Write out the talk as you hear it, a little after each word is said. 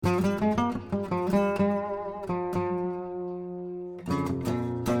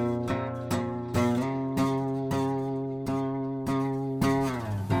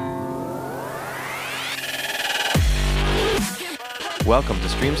Welcome to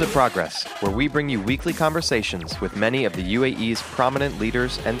Streams of Progress, where we bring you weekly conversations with many of the UAE's prominent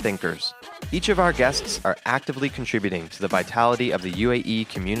leaders and thinkers. Each of our guests are actively contributing to the vitality of the UAE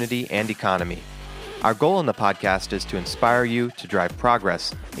community and economy. Our goal in the podcast is to inspire you to drive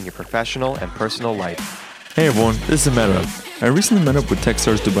progress in your professional and personal life. Hey everyone, this is Merab. I recently met up with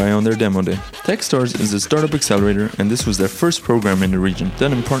Techstars Dubai on their demo day. Techstars is a startup accelerator, and this was their first program in the region,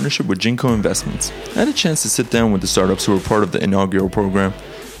 done in partnership with Jinko Investments. I had a chance to sit down with the startups who were part of the inaugural program,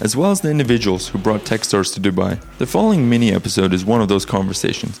 as well as the individuals who brought Techstars to Dubai. The following mini episode is one of those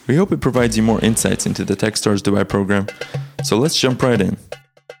conversations. We hope it provides you more insights into the Techstars Dubai program. So let's jump right in.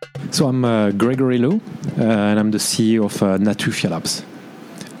 So I'm Gregory, and I'm the CEO of Natufia Labs.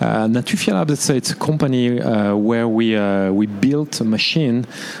 Natufia Labs, it's a company where we built a machine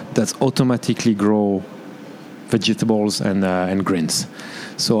that automatically grow vegetables and greens.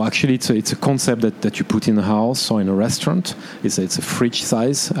 So actually, it's a concept that you put in a house or in a restaurant. It's a fridge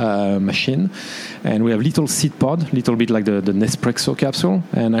size machine, and we have little seed pod, little bit like the Nespresso capsule,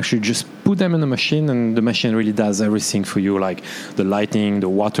 and actually just put them in the machine, and the machine really does everything for you, like the lighting, the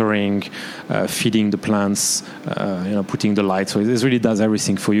watering, feeding the plants, putting the light. So it really does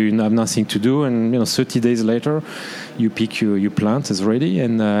everything for you. You have nothing to do, and 30 days later, you pick your plant is ready.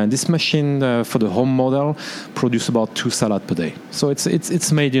 And this machine for the home model produce about 2 salads per day. So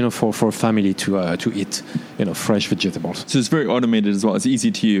it's made for a family to eat fresh vegetables. So it's very automated as well. It's easy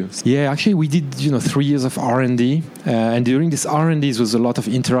to use. Yeah, actually we did 3 years of R&D, and during this R&D was a lot of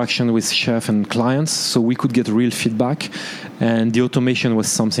interaction with chef and clients, so we could get real feedback. And the automation was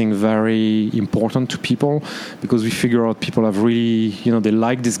something very important to people, because we figure out people have really, they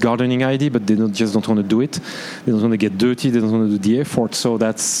like this gardening idea, but they just don't want to do it. They don't want to get dirty. They don't want to do the effort. So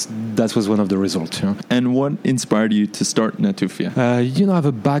that was one of the results. And what inspired you to start Natufia? I have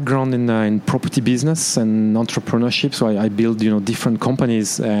a background in property business and entrepreneurship. So I built, different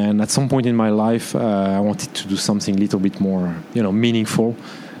companies. And at some point in my life, I wanted to do something a little bit more, meaningful.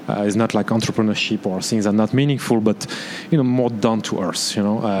 It's not like entrepreneurship or things are not meaningful, but more down to earth,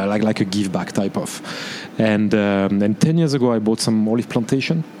 like a give back type of. And 10 years ago, I bought some olive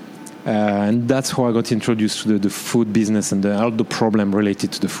plantation, and that's how I got introduced to the food business and all the problem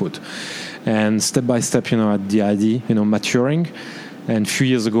related to the food. And step by step, I had the idea, maturing. And a few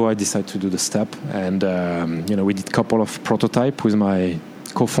years ago, I decided to do the step, and we did a couple of prototype with my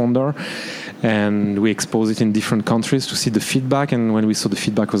co-founder, and we exposed it in different countries to see the feedback. And when we saw the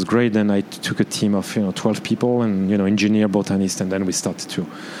feedback was great, then I took a team of 12 people and engineer, botanist, and then we started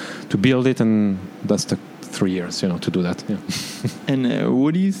to build it. And that's the 3 years to do that. Yeah. And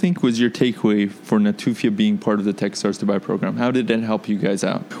what do you think was your takeaway for Natufia being part of the Techstars Dubai program? How did that help you guys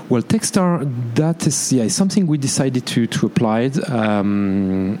out? Well, Techstar, that is something we decided to apply it,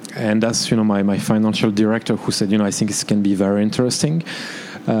 and that's my financial director who said I think it can be very interesting.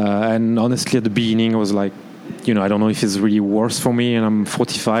 And honestly, at the beginning, I was like, I don't know if it's really worth for me, and I'm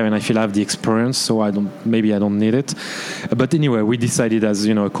 45 and I feel I have the experience, so I don't need it. But anyway, we decided as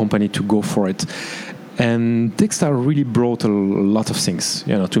a company to go for it. And Techstar really brought a lot of things,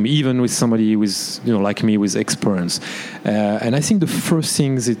 to me, even with somebody with, like me, with experience. And I think the first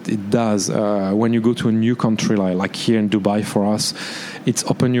things it does when you go to a new country, like here in Dubai for us, it's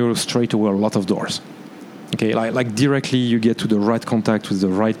open you straight away a lot of doors. Okay, like directly you get to the right contact with the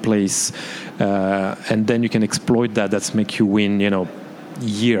right place, and then you can exploit that. That's make you win,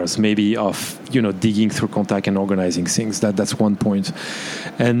 years maybe of digging through contact and organizing things. That's one point.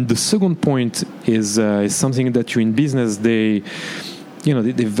 And the second point is something that you in business they're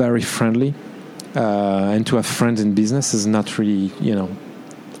very friendly, and to have friends in business is not really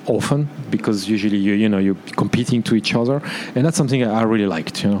often, because usually you're competing to each other, and that's something I really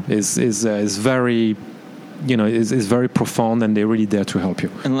liked. Is very is very profound, and they're really there to help you.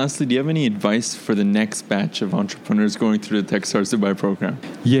 And lastly, do you have any advice for the next batch of entrepreneurs going through the Techstars Dubai program?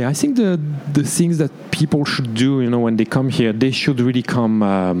 Yeah, I think the things that people should do, when they come here, they should really come,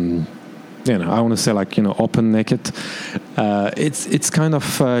 I want to say open naked. It's kind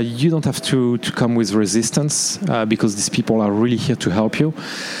of, you don't have to come with resistance, because these people are really here to help you.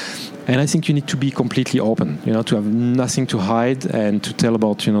 And I think you need to be completely open, to have nothing to hide, and to tell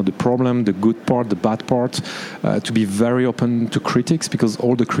about, the problem, the good part, the bad part, to be very open to critics, because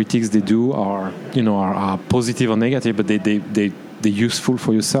all the critics they do are positive or negative, but they're useful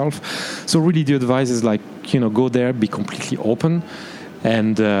for yourself. So really the advice is go there, be completely open,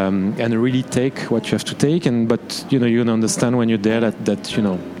 and really take what you have to take. But you understand when you're there that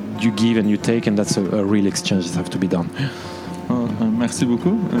you give and you take, and that's a real exchange that have to be done. Merci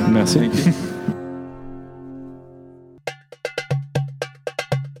beaucoup. Merci. Thank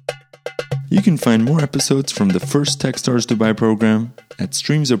you. You can find more episodes from the first Techstars Dubai program at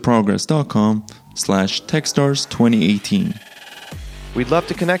streamsofprogress.com/Techstars2018. We'd love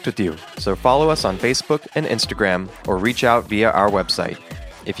to connect with you, so follow us on Facebook and Instagram or reach out via our website.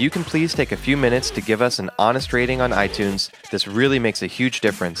 If you can please take a few minutes to give us an honest rating on iTunes, this really makes a huge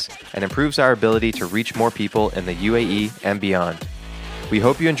difference and improves our ability to reach more people in the UAE and beyond. We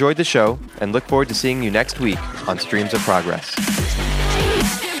hope you enjoyed the show and look forward to seeing you next week on Streams of Progress.